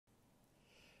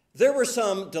There were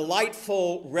some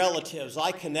delightful relatives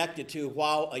I connected to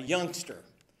while a youngster.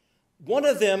 One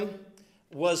of them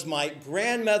was my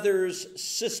grandmother's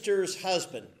sister's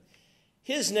husband.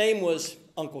 His name was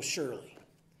Uncle Shirley.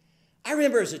 I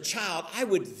remember as a child, I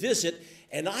would visit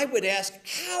and I would ask,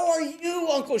 "How are you,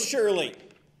 Uncle Shirley?"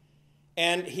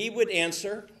 And he would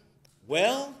answer,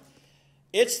 "Well,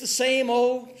 it's the same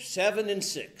old 7 and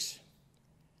 6.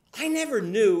 I never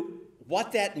knew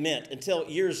what that meant until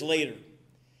years later.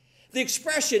 The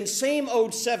expression "same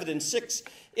old 7 and 6",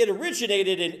 it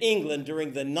originated in England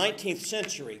during the 19th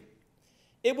century.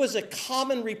 It was a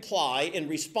common reply in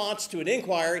response to an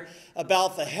inquiry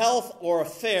about the health or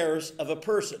affairs of a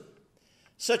person,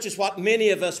 such as what many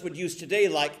of us would use today,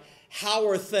 like "how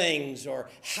are things" or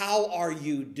 "how are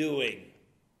you doing?"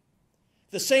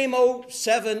 The same old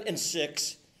 7 and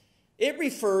 6, it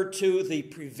referred to the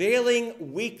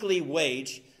prevailing weekly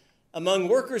wage among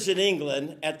workers in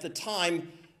England at the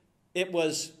time. It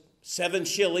was 7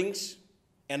 shillings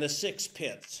and a 6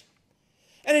 pence.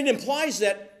 And it implies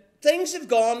that things have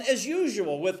gone as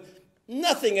usual with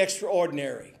nothing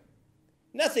extraordinary.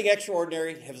 Nothing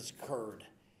extraordinary has occurred.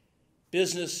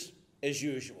 Business as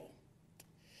usual.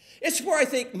 It's where I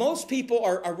think most people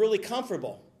are really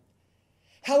comfortable.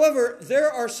 However,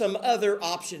 there are some other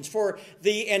options. For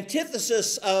the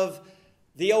antithesis of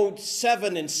the old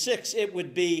 7 and 6, it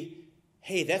would be,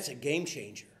 hey, that's a game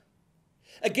changer.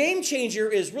 A game changer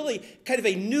is really kind of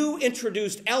a new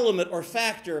introduced element or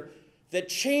factor that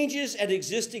changes an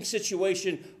existing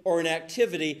situation or an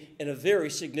activity in a very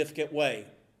significant way.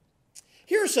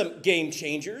 Here are some game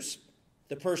changers: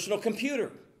 the personal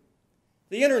computer,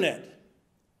 the internet,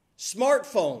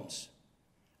 smartphones,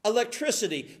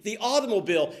 electricity, the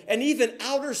automobile, and even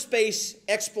outer space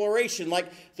exploration, like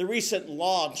the recent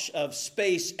launch of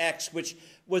SpaceX, which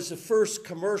was the first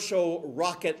commercial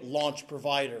rocket launch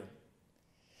provider.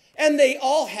 And they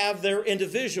all have their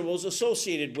individuals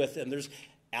associated with them. There's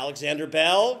Alexander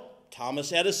Bell,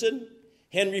 Thomas Edison,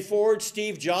 Henry Ford,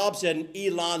 Steve Jobs, and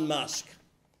Elon Musk.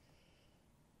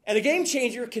 And a game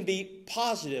changer can be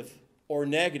positive or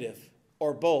negative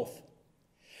or both.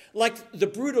 Like the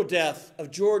brutal death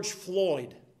of George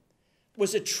Floyd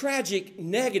was a tragic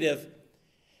negative,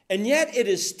 and yet it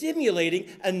is stimulating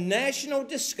a national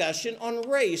discussion on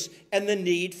race and the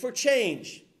need for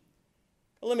change.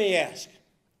 Well, let me ask,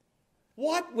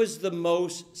 what was the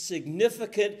most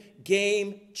significant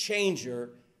game changer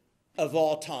of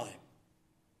all time?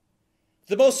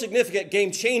 The most significant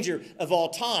game changer of all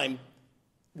time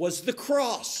was the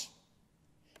cross.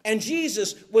 And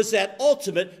Jesus was that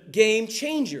ultimate game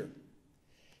changer.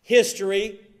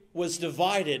 History was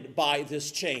divided by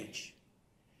this change.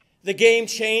 The game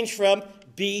changed from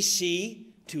BC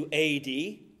to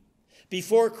AD,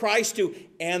 before Christ to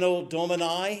Anno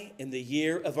Domini, in the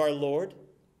year of our Lord.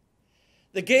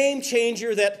 The game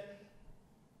changer that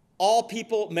all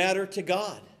people matter to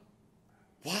God.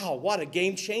 Wow, what a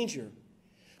game changer.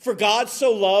 For God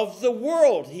so loved the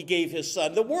world, he gave his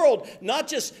son. The world, not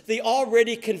just the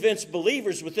already convinced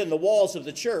believers within the walls of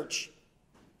the church.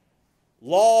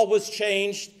 Law was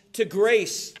changed to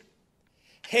grace,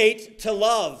 hate to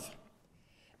love,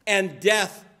 and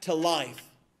death to life.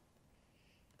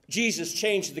 Jesus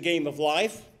changed the game of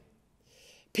life.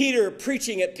 Peter,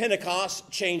 preaching at Pentecost,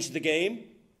 changed the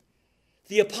game.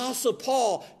 The Apostle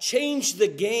Paul changed the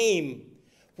game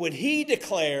when he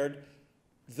declared,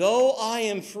 "Though I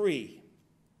am free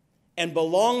and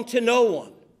belong to no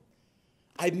one,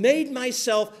 I made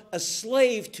myself a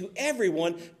slave to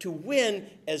everyone to win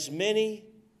as many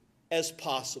as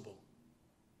possible."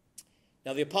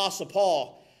 Now, the Apostle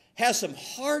Paul has some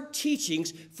hard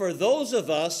teachings for those of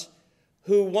us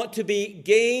who want to be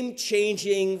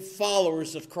game-changing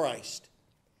followers of Christ.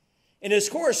 In his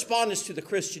correspondence to the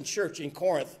Christian church in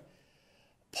Corinth,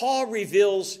 Paul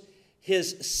reveals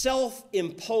his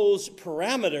self-imposed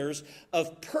parameters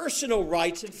of personal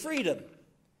rights and freedom.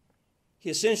 He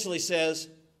essentially says,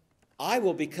 "I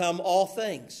will become all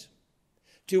things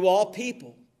to all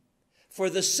people for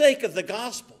the sake of the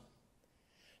gospel."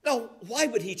 Now, why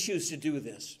would he choose to do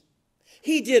this?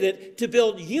 He did it to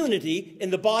build unity in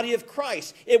the body of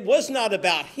Christ. It was not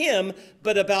about him,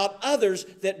 but about others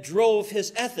that drove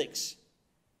his ethics.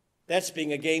 That's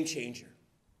being a game changer.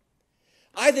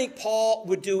 I think Paul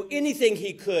would do anything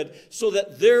he could so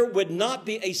that there would not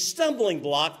be a stumbling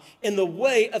block in the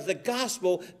way of the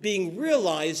gospel being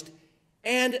realized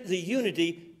and the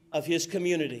unity of his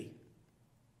community.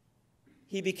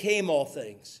 He became all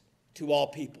things to all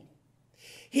people.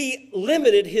 He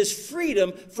limited his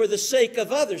freedom for the sake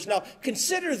of others. Now,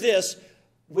 consider this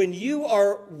when you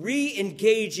are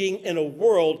re-engaging in a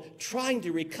world trying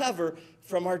to recover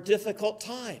from our difficult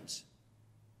times?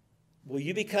 Will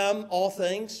you become all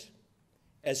things,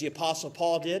 as the Apostle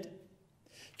Paul did,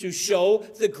 to show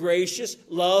the gracious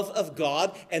love of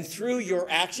God and through your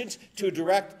actions to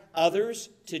direct others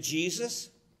to Jesus?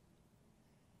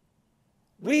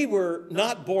 We were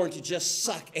not born to just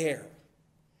suck air.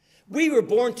 We were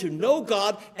born to know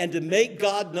God and to make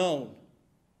God known.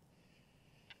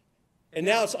 And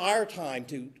now it's our time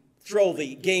to throw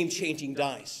the game-changing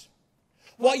dice.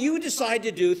 What you decide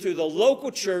to do through the local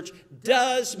church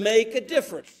does make a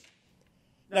difference.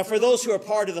 Now, for those who are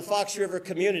part of the Fox River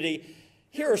community,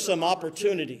 here are some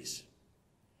opportunities.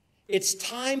 It's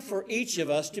time for each of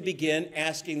us to begin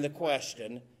asking the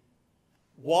question,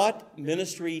 what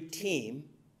ministry team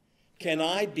can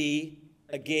I be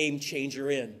a game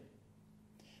changer in?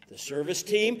 The service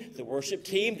team, the worship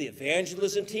team, the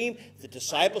evangelism team, the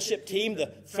discipleship team,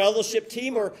 the fellowship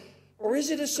team, or is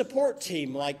it a support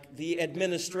team like the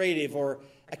administrative or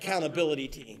accountability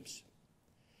teams?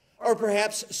 Or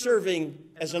perhaps serving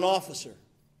as an officer,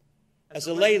 as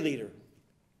a lay leader,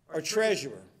 or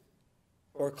treasurer,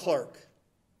 or clerk.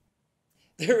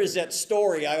 There is that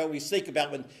story I always think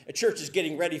about when a church is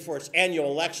getting ready for its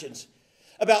annual elections,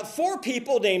 about 4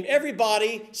 people named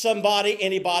everybody, somebody,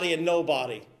 anybody, and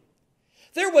nobody.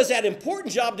 There was that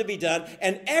important job to be done,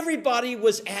 and everybody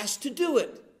was asked to do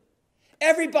it.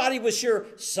 Everybody was sure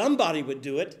somebody would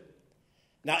do it.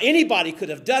 Now, anybody could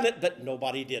have done it, but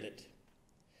nobody did it.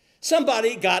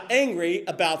 Somebody got angry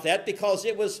about that because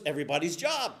it was everybody's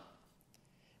job.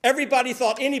 Everybody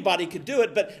thought anybody could do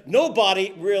it, but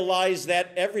nobody realized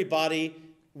that everybody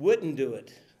wouldn't do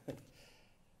it.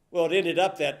 Well, it ended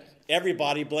up that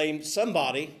everybody blamed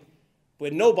somebody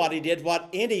when nobody did what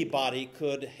anybody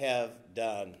could have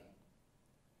done.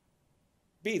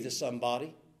 Be the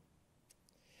somebody.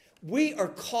 We are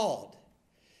called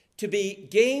to be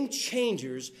game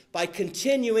changers by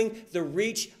continuing the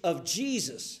reach of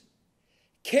Jesus,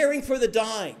 caring for the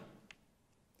dying,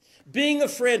 being a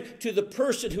friend to the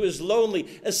person who is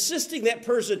lonely, assisting that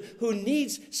person who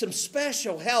needs some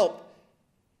special help.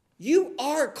 You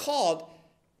are called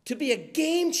to be a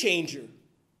game changer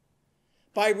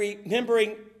by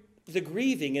remembering the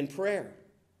grieving in prayer.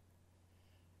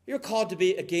 You're called to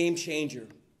be a game changer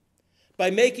by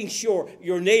making sure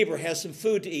your neighbor has some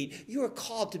food to eat. You are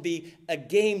called to be a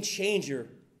game changer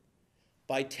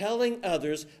by telling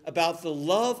others about the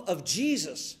love of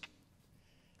Jesus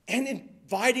and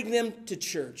inviting them to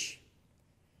church.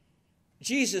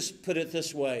 Jesus put it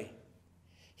this way.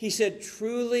 He said,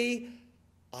 "Truly,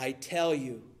 I tell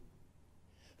you,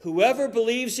 whoever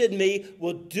believes in me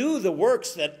will do the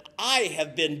works that I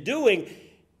have been doing,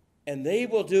 and they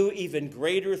will do even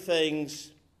greater things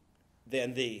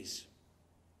than these."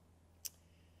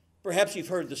 Perhaps you've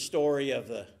heard the story of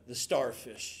the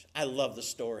starfish. I love the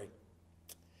story.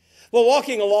 Well,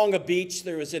 walking along a beach,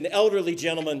 there was an elderly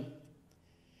gentleman,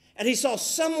 and he saw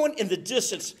someone in the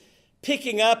distance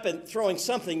picking up and throwing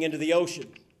something into the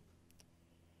ocean.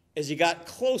 As he got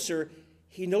closer,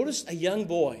 he noticed a young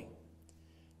boy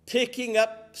picking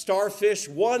up starfish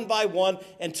one by one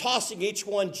and tossing each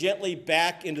one gently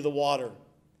back into the water.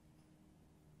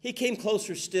 He came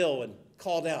closer still and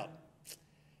called out,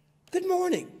 "Good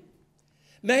morning.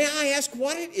 May I ask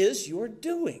what it is you're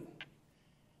doing?"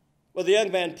 Well, the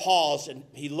young man paused and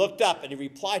he looked up and he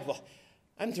replied, "Well,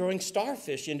 I'm throwing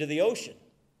starfish into the ocean."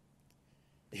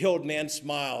 The old man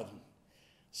smiled and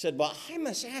said, "Well, I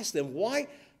must ask them, why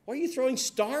are you throwing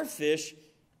starfish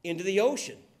into the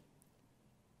ocean?"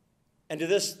 And to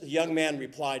this, the young man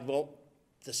replied, "Well,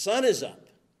 the sun is up.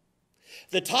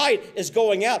 The tide is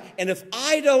going out, and if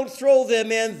I don't throw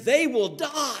them in, they will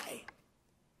die."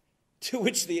 To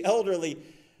which the elderly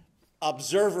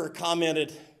observer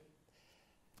commented,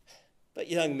 "But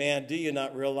young man, do you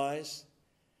not realize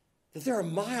that there are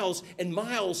miles and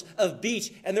miles of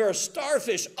beach, and there are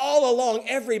starfish all along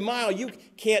every mile? You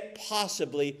can't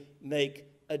possibly make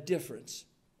a difference."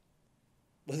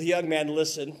 Well, the young man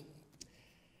listened,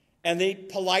 and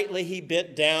he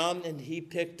bent down and he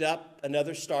picked up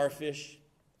another starfish,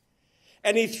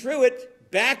 and he threw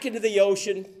it back into the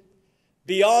ocean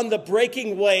beyond the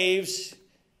breaking waves,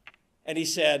 and he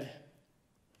said,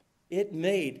 "It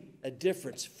made a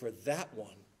difference for that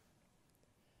one."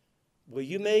 Will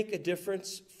you make a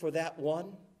difference for that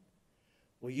one?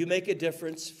 Will you make a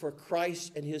difference for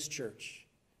Christ and his church?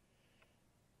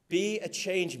 Be a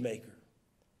change maker,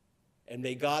 and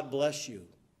may God bless you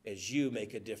as you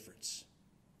make a difference.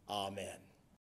 Amen.